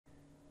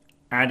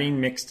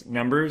Adding mixed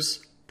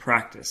numbers,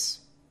 practice.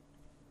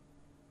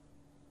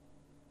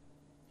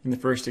 In the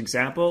first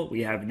example,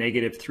 we have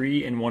negative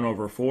 3 and 1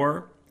 over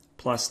 4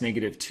 plus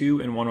negative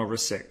 2 and 1 over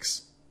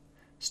 6.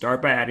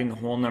 Start by adding the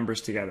whole numbers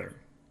together.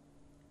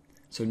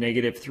 So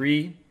negative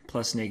 3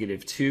 plus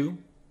negative 2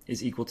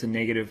 is equal to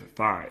negative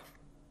 5.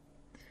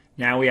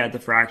 Now we add the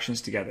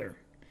fractions together.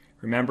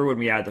 Remember, when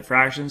we add the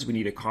fractions, we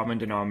need a common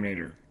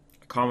denominator.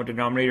 A common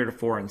denominator to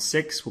 4 and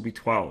 6 will be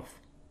 12.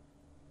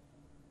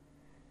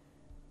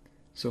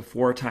 So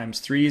 4 times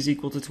 3 is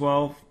equal to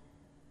 12.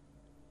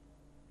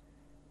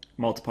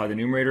 Multiply the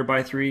numerator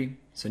by 3,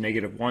 so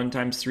negative 1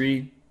 times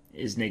 3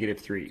 is negative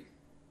 3.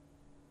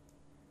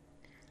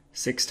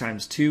 6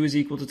 times 2 is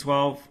equal to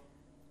 12.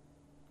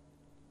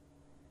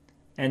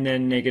 And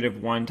then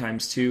negative 1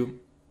 times 2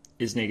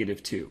 is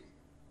negative 2.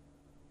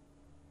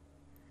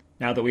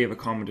 Now that we have a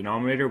common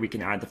denominator, we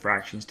can add the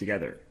fractions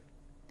together.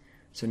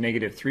 So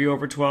negative 3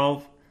 over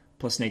 12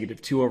 plus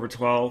negative 2 over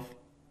 12.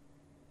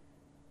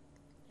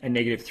 And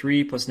negative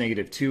 3 plus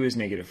negative 2 is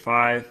negative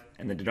 5,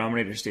 and the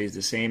denominator stays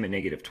the same at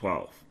negative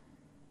 12.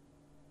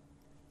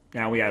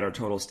 Now we add our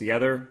totals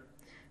together.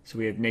 So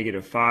we have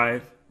negative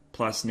 5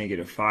 plus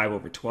negative 5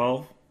 over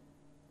 12.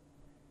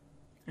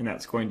 And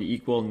that's going to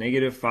equal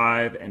negative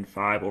 5 and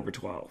 5 over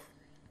 12.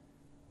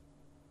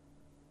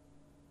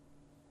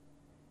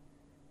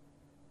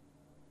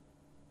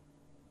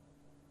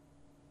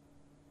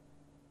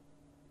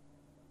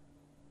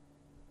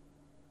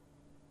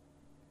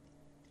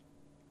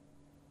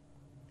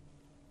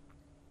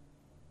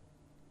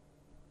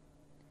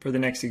 For the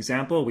next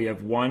example, we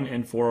have 1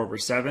 and 4 over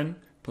 7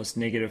 plus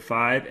negative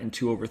 5 and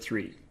 2 over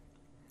 3.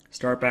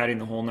 Start by adding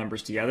the whole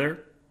numbers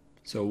together.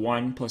 So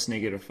 1 plus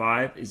negative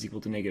 5 is equal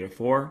to negative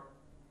 4.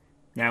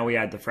 Now we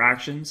add the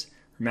fractions.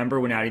 Remember,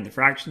 when adding the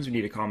fractions, we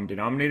need a common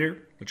denominator,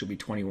 which will be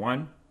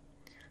 21.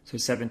 So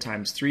 7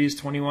 times 3 is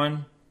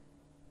 21.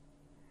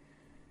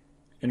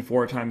 And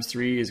 4 times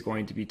 3 is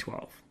going to be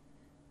 12.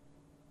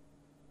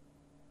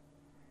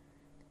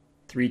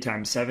 3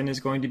 times 7 is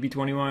going to be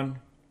 21.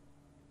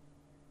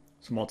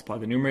 So multiply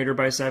the numerator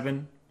by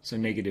 7. So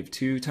negative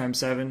 2 times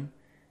 7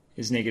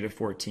 is negative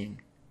 14.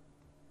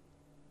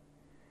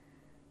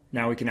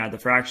 Now we can add the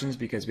fractions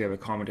because we have a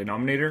common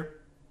denominator.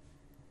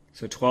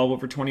 So 12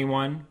 over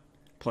 21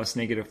 plus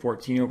negative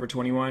 14 over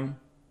 21.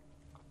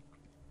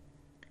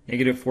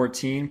 Negative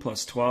 14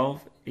 plus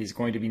 12 is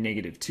going to be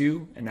negative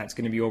 2, and that's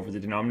going to be over the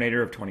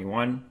denominator of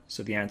 21.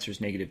 So the answer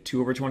is negative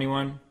 2 over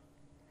 21.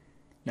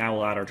 Now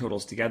we'll add our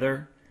totals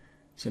together.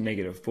 So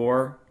negative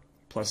 4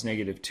 plus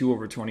negative 2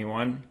 over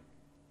 21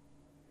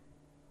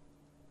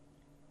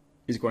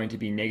 is going to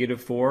be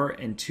negative 4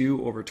 and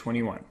 2 over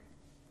 21.